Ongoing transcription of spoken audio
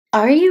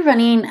Are you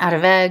running out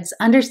of eggs?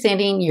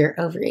 Understanding your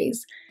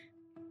ovaries.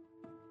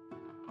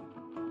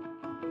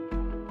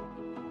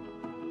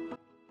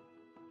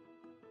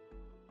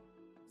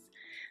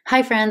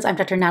 Hi friends, I'm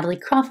Dr. Natalie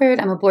Crawford.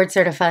 I'm a board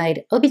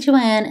certified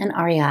OBGYN and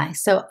REI.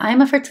 So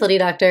I'm a fertility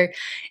doctor,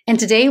 and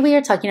today we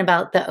are talking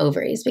about the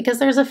ovaries because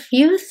there's a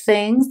few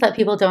things that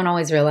people don't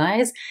always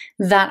realize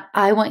that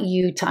I want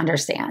you to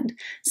understand.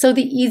 So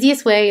the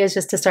easiest way is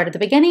just to start at the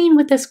beginning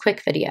with this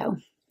quick video.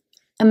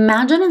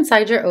 Imagine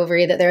inside your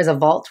ovary that there's a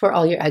vault where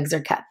all your eggs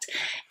are kept.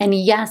 And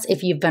yes,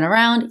 if you've been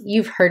around,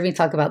 you've heard me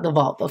talk about the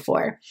vault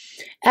before.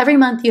 Every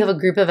month you have a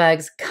group of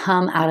eggs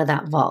come out of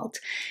that vault.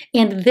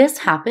 And this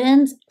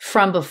happens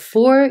from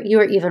before you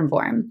are even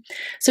born.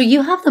 So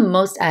you have the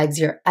most eggs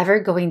you're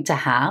ever going to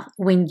have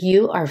when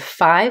you are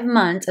 5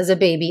 months as a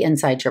baby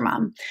inside your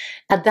mom.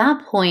 At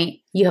that point,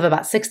 you have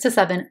about 6 to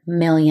 7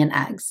 million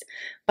eggs.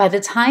 By the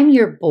time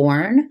you're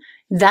born,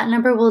 that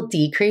number will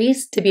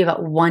decrease to be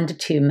about 1 to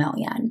 2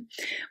 million.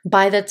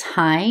 By the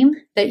time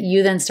that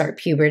you then start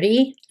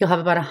puberty, you'll have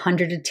about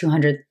 100 to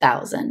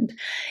 200,000.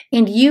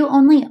 And you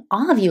only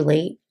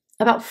ovulate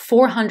about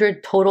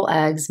 400 total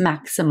eggs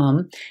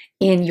maximum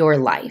in your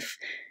life.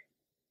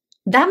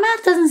 That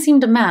math doesn't seem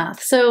to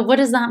math. So what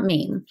does that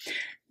mean?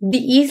 The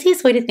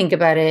easiest way to think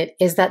about it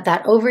is that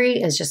that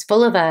ovary is just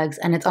full of eggs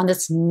and it's on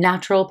this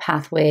natural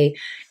pathway.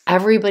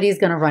 Everybody's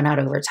going to run out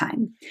over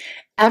time.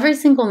 Every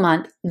single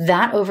month,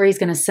 that ovary is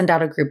going to send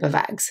out a group of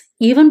eggs,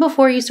 even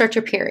before you start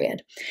your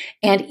period.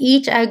 And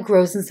each egg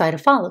grows inside a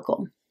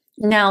follicle.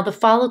 Now, the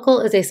follicle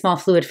is a small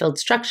fluid-filled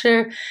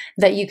structure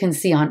that you can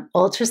see on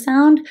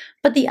ultrasound,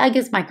 but the egg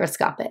is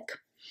microscopic.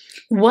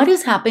 What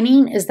is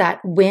happening is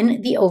that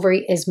when the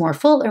ovary is more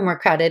full or more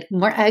crowded,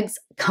 more eggs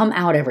come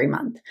out every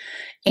month.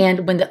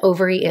 And when the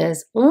ovary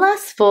is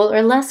less full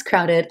or less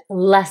crowded,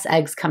 less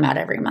eggs come out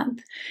every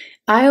month.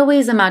 I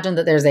always imagine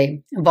that there's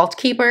a vault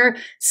keeper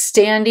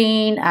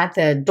standing at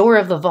the door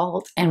of the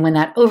vault, and when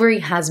that ovary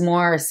has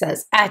more,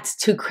 says, it's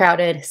too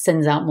crowded,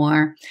 sends out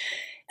more.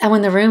 And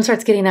when the room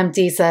starts getting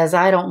empty, says,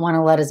 I don't want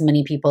to let as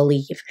many people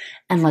leave,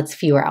 and lets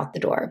fewer out the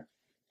door.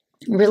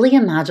 Really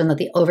imagine that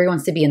the ovary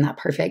wants to be in that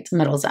perfect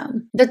middle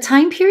zone. The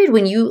time period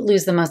when you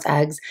lose the most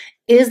eggs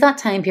is that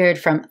time period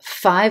from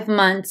 5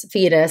 months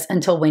fetus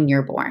until when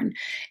you're born.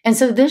 And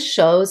so this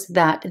shows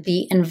that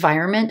the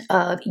environment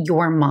of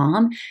your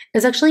mom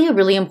is actually a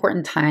really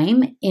important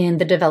time in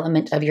the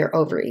development of your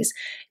ovaries.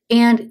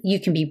 And you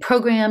can be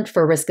programmed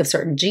for risk of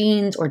certain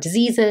genes or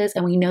diseases,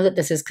 and we know that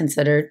this is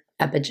considered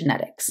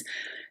epigenetics.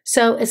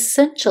 So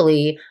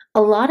essentially,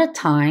 a lot of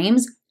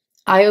times,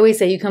 I always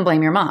say you can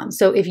blame your mom.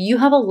 So if you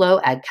have a low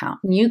egg count,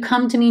 and you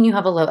come to me and you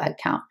have a low egg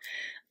count,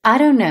 I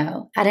don't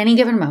know, at any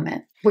given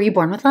moment, were you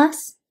born with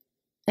less?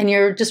 And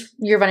you're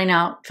running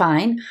out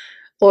fine?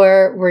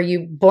 Or were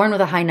you born with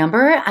a high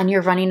number and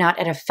you're running out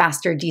at a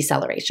faster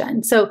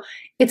deceleration? So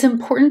it's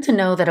important to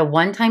know that a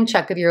one-time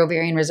check of your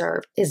ovarian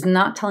reserve is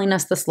not telling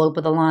us the slope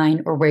of the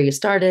line or where you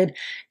started.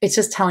 It's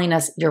just telling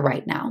us you're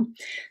right now.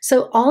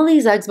 So all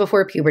these eggs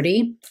before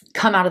puberty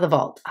come out of the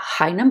vault, a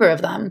high number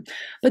of them,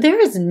 but there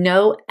is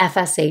no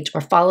FSH or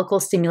follicle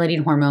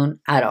stimulating hormone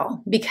at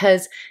all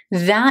because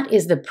that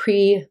is the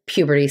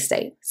pre-puberty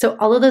state. So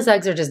all of those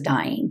eggs are just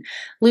dying,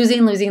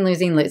 losing.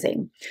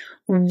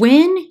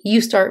 When you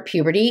start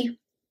puberty,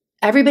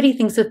 everybody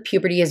thinks of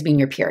puberty as being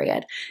your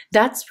period.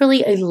 That's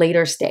really a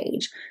later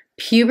stage.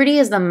 Puberty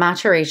is the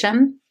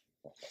maturation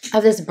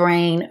of this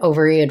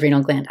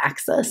brain-ovary-adrenal gland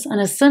axis.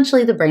 And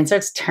essentially the brain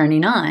starts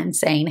turning on,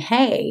 saying,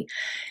 hey,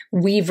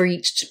 we've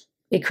reached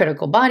a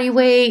critical body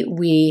weight,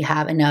 we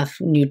have enough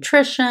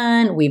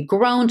nutrition, we've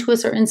grown to a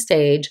certain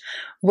stage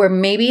where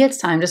maybe it's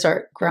time to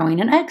start growing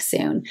an egg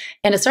soon.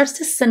 And it starts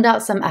to send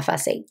out some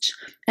FSH.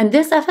 And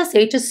this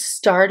FSH is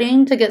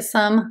starting to get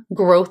some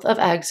growth of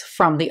eggs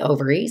from the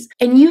ovaries.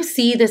 And you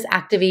see this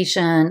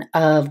activation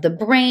of the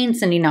brain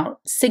sending out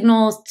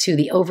signals to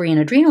the ovary and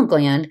adrenal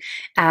gland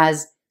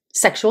as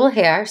sexual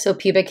hair, so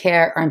pubic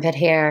hair, armpit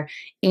hair,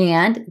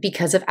 and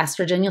because of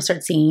estrogen, you'll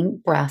start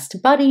seeing breast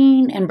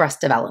budding and breast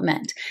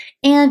development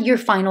and your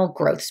final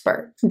growth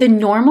spurt. The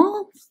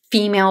normal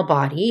female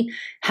body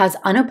has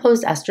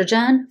unopposed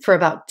estrogen for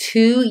about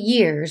 2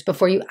 years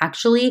before you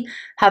actually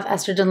have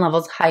estrogen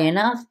levels high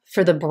enough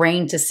for the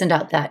brain to send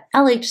out that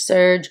LH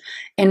surge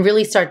and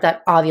really start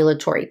that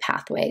ovulatory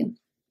pathway.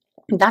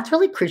 That's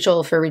really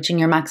crucial for reaching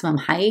your maximum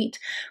height,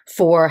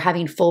 for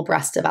having full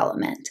breast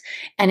development.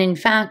 And in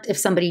fact, if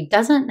somebody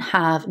doesn't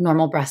have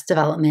normal breast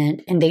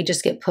development and they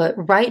just get put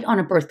right on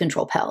a birth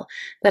control pill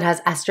that has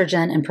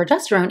estrogen and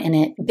progesterone in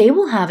it, they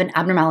will have an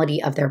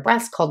abnormality of their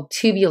breast called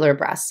tubular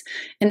breasts.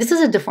 And this is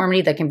a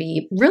deformity that can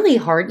be really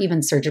hard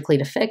even surgically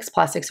to fix.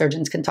 Plastic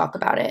surgeons can talk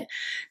about it.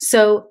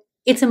 So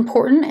It's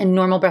important in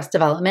normal breast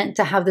development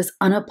to have this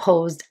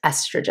unopposed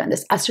estrogen,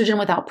 this estrogen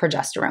without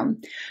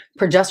progesterone.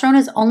 Progesterone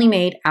is only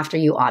made after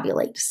you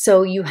ovulate.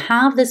 So you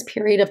have this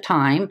period of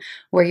time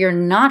where you're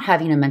not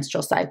having a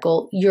menstrual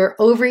cycle. Your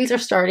ovaries are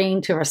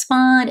starting to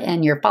respond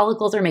and your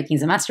follicles are making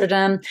some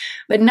estrogen,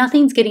 but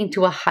nothing's getting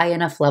to a high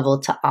enough level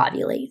to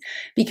ovulate.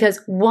 Because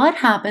what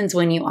happens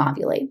when you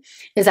ovulate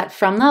is that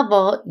from that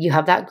vault, you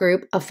have that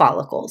group of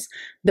follicles.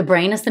 The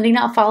brain is sending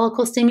out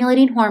follicle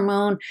stimulating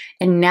hormone,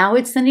 and now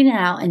it's sending it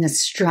out in a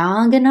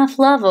strong enough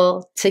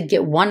level to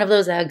get one of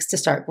those eggs to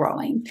start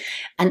growing.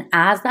 And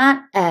as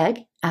that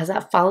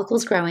follicle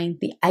is growing,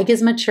 the egg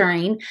is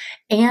maturing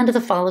and the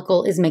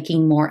follicle is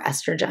making more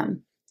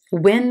estrogen.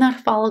 When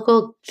that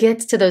follicle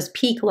gets to those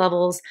peak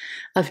levels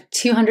of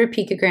 200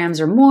 picograms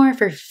or more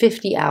for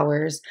 50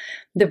 hours,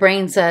 the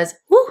brain says,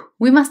 "Whew,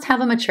 we must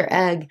have a mature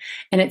egg."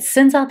 And it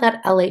sends out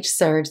that LH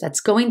surge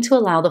that's going to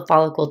allow the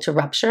follicle to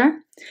rupture,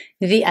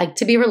 the egg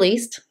to be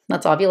released,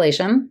 that's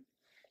ovulation,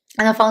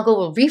 and the follicle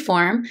will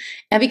reform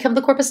and become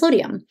the corpus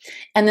luteum.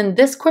 And then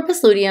this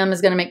corpus luteum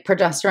is going to make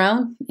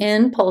progesterone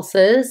in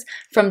pulses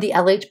from the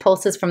LH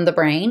pulses from the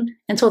brain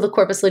until the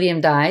corpus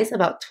luteum dies.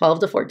 About 12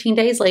 to 14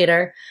 days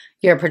later,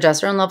 your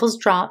progesterone levels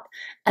drop,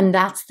 and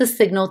that's the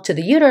signal to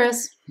the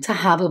uterus to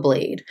have a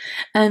bleed.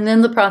 And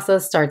then the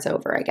process starts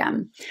over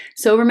again.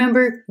 So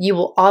remember, you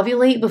will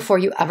ovulate before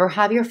you ever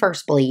have your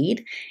first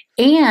bleed,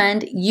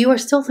 and you are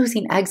still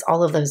losing eggs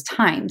all of those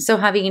times. So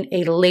having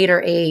a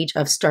later age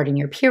of starting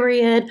your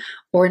period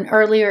or an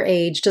earlier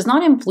age does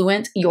not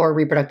influence your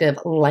reproductive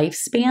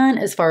lifespan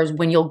as far as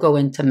when you'll go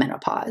into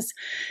menopause.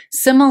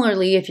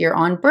 Similarly, if you're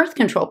on birth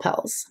control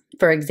pills,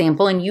 for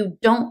example, and you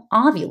don't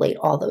ovulate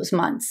all those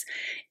months,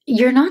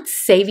 you're not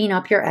saving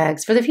up your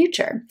eggs for the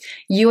future.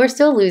 You are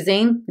still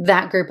losing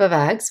that group of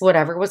eggs,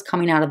 whatever was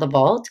coming out of the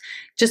vault.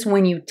 Just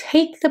when you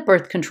take the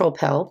birth control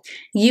pill,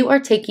 you are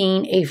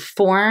taking a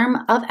form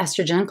of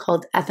estrogen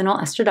called ethinyl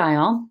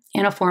estradiol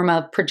and a form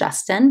of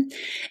progestin.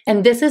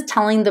 And this is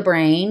telling the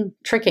brain,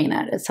 tricking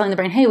it. It's telling the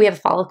brain, hey, we have a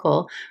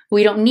follicle.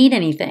 We don't need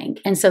anything.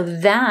 And so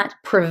that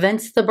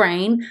prevents the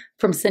brain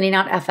from sending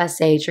out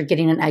FSH or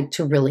getting an egg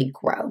to really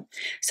grow.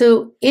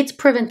 So it's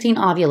preventing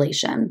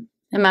ovulation.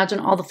 Imagine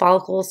all the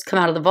follicles come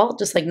out of the vault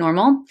just like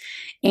normal,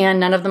 and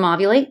none of them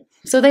ovulate.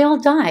 So they all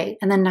die.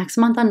 And then next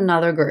month,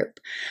 another group.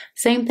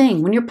 Same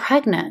thing. When you're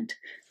pregnant,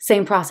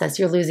 same process,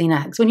 you're losing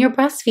eggs. When you're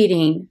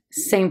breastfeeding,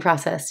 same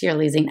process, you're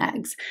losing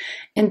eggs.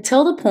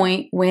 Until the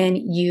point when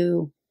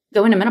you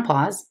go into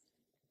menopause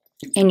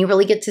and you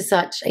really get to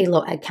such a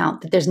low egg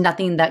count that there's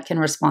nothing that can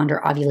respond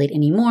or ovulate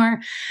anymore.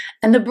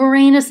 And the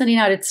brain is sending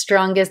out its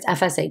strongest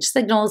FSH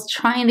signals,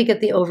 trying to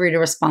get the ovary to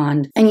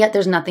respond. And yet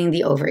there's nothing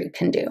the ovary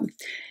can do.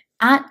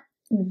 At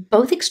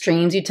both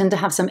extremes, you tend to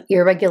have some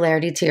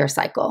irregularity to your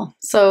cycle.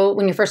 So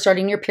when you're first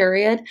starting your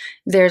period,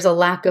 there's a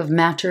lack of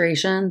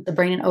maturation. The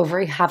brain and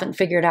ovary haven't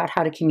figured out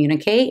how to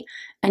communicate,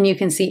 and you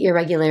can see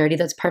irregularity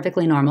that's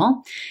perfectly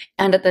normal.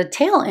 And at the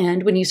tail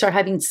end, when you start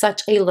having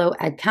such a low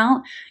egg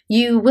count,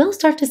 you will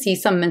start to see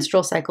some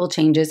menstrual cycle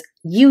changes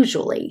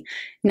usually.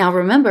 Now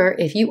remember,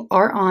 if you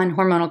are on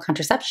hormonal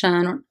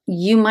contraception,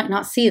 you might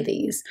not see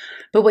these,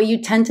 but what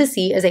you tend to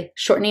see is a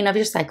shortening of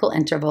your cycle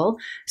interval.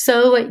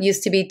 So it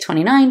used to be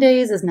 29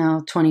 days is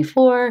now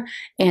 24,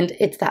 and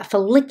it's that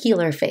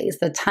follicular phase,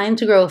 the time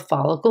to grow a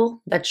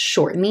follicle, that's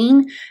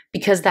shortening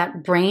because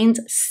that brain's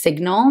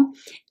signal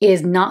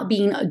is not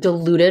being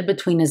diluted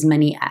between as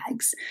many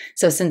eggs.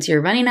 So since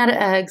you're running out of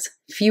eggs,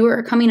 fewer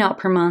are coming out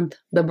per month,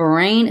 the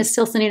brain is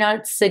still sending out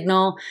its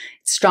signal,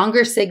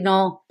 stronger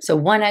signal, so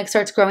one egg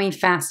starts growing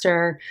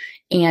faster,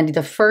 and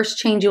the first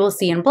change you will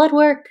see in blood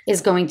work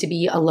is going to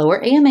be a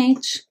lower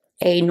AMH,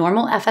 a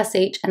normal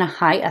FSH, and a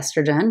high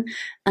estrogen,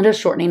 and a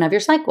shortening of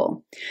your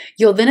cycle.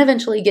 You'll then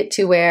eventually get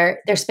to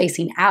where they're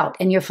spacing out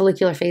and your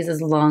follicular phase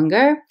is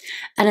longer.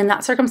 And in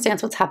that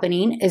circumstance, what's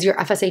happening is your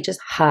FSH is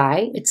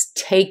high. It's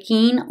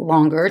taking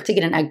longer to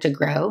get an egg to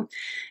grow.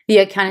 The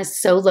egg count is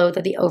so low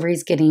that the ovary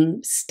is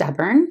getting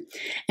stubborn.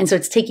 And so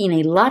it's taking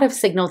a lot of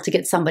signal to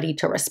get somebody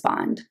to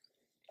respond.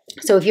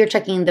 So if you're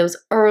checking those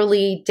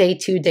early day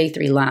 2, day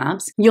 3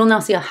 labs, you'll now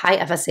see a high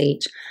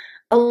FSH,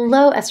 a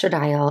low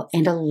estradiol,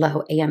 and a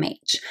low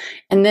AMH.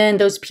 And then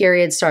those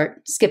periods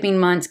start skipping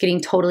months, getting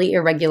totally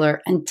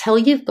irregular until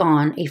you've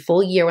gone a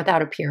full year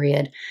without a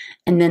period.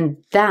 And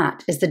then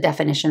that is the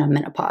definition of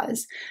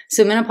menopause.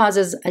 So menopause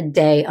is a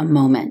day, a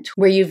moment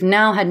where you've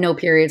now had no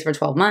periods for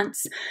 12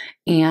 months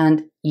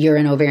and you're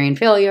in ovarian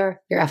failure,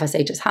 your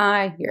FSH is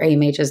high, your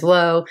AMH is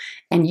low,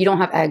 and you don't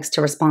have eggs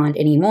to respond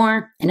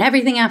anymore. And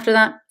everything after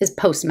that is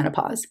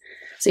postmenopause.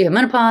 So you have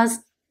menopause,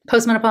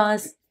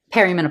 postmenopause,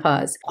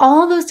 perimenopause.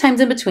 All those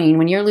times in between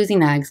when you're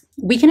losing eggs,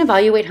 we can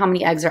evaluate how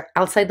many eggs are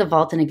outside the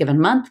vault in a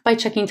given month by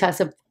checking tests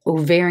of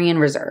ovarian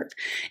reserve.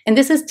 And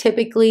this is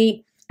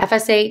typically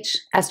FSH,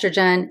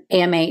 estrogen,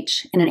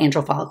 AMH, and an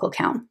antral follicle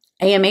count.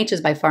 AMH is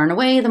by far and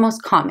away the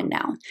most common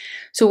now.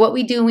 So what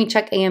we do when we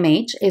check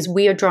AMH is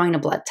we are drawing a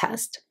blood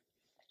test.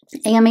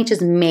 AMH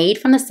is made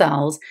from the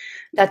cells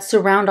that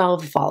surround all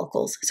of the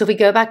follicles. So if we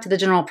go back to the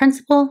general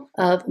principle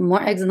of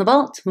more eggs in the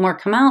vault, more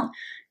come out,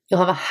 you'll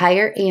have a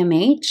higher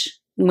AMH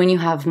when you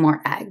have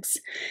more eggs.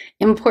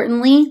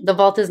 Importantly, the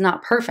vault is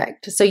not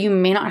perfect, so you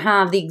may not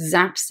have the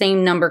exact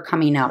same number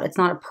coming out. It's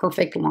not a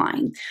perfect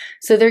line.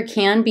 So there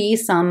can be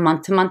some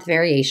month-to-month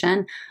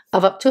variation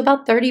of up to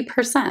about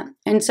 30%.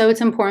 And so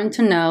it's important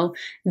to know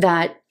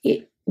that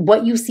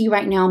what you see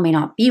right now may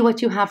not be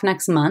what you have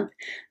next month.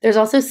 There's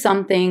also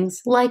some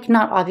things like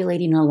not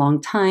ovulating in a long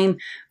time,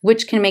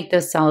 which can make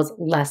those cells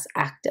less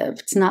active.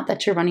 It's not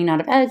that you're running out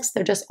of eggs,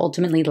 they're just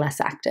ultimately less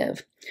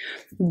active.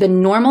 The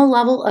normal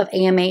level of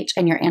AMH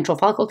and your antral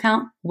follicle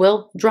count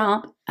will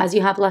drop as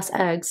you have less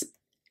eggs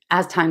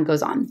as time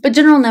goes on. But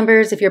general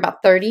numbers, if you're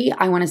about 30,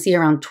 I want to see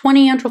around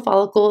 20 antral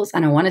follicles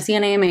and I want to see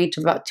an AMH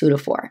of about 2 to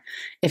 4.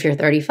 If you're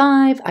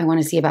 35, I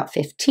want to see about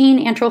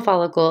 15 antral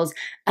follicles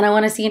and I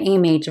want to see an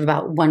AMH of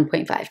about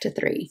 1.5 to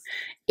 3.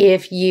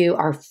 If you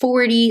are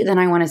 40, then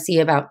I want to see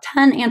about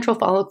 10 antral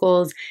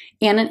follicles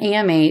and an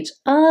AMH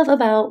of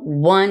about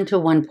 1 to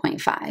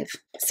 1.5.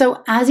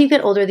 So as you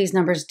get older, these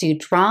numbers do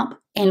drop.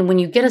 And when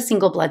you get a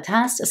single blood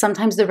test,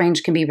 sometimes the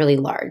range can be really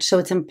large. So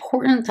it's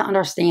important to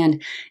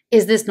understand,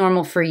 is this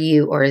normal for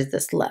you or is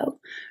this low?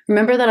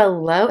 Remember that a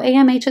low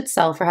AMH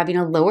itself or having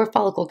a lower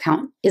follicle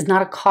count is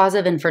not a cause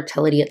of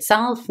infertility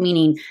itself,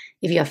 meaning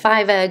if you have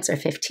 5 eggs or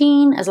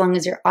 15, as long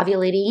as you're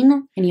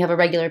ovulating and you have a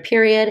regular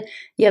period,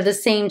 you have the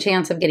same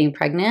chance of getting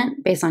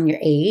pregnant based on your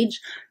age.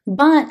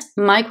 But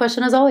my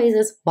question as always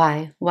is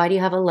why? Why do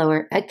you have a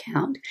lower egg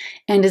count?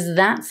 And is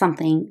that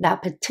something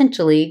that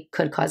potentially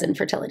could cause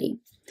infertility?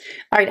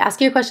 All right,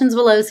 ask your questions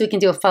below so we can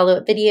do a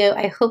follow-up video.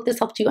 I hope this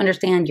helped you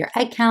understand your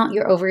egg count,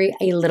 your ovary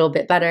a little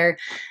bit better.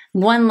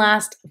 One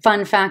last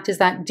fun fact is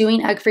that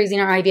doing egg freezing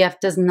or IVF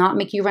does not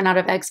make you run out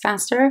of eggs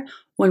faster.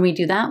 When we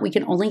do that, we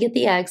can only get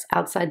the eggs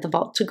outside the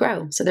vault to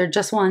grow. So they're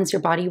just ones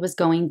your body was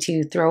going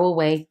to throw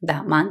away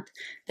that month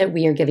that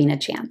we are giving a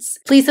chance.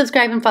 Please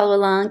subscribe and follow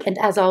along. And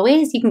as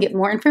always, you can get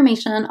more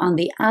information on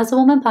the As a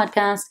Woman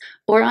podcast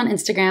or on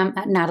Instagram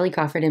at Natalie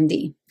Crawford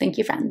MD. Thank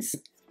you, friends.